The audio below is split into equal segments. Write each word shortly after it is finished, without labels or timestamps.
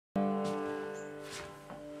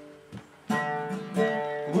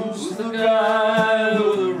the guy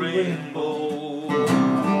with the rainbow?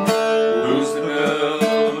 Who's the girl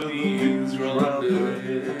with beads round her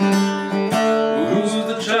head? Who's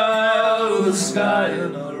the child with the sky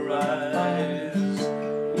in her eyes?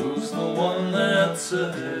 Who's the one that's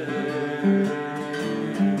ahead?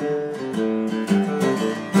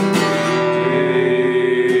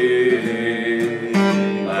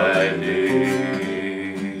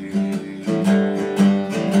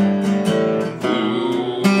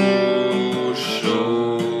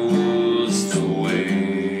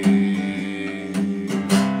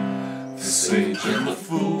 Sage and the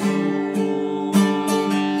fool,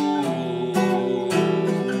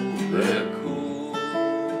 they're cool.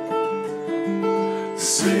 The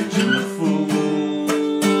sage and the fool,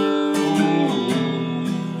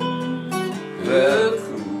 they're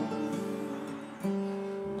cool.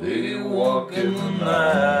 They walk in the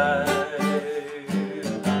night,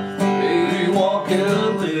 they walk in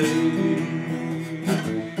the day,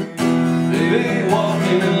 they walk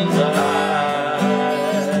in the night.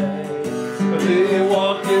 They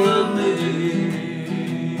walk in the day,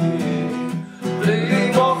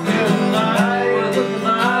 they walk in the night with a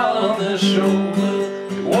smile on their shoulder.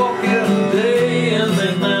 They walk in the day and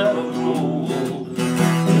they never grow old.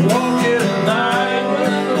 They walk in the night with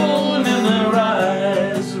the moon in their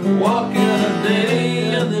eyes. They walk in the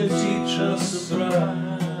day and they teach us to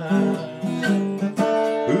rise.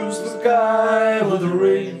 Who's the guy with the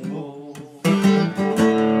rainbow?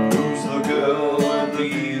 Who's the girl with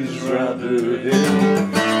beads round her head?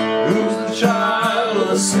 Who's the child with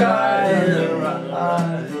the sky in her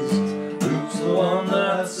eyes? Who's the one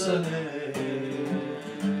that's ahead?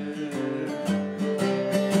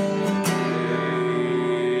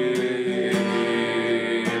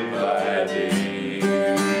 Day by day,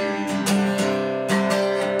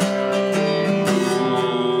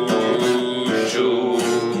 who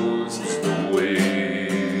shows the way?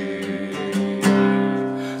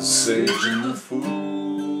 Sage and the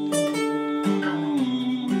fool,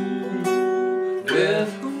 they're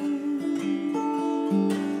cool.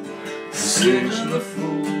 The sage and the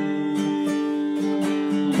fool,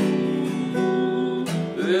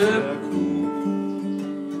 they're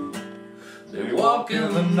cool. They walk in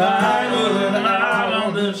the night with an eye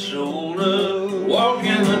on their shoulder. Walk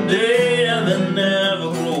in the day and they never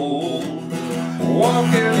grow old.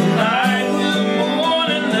 Walk in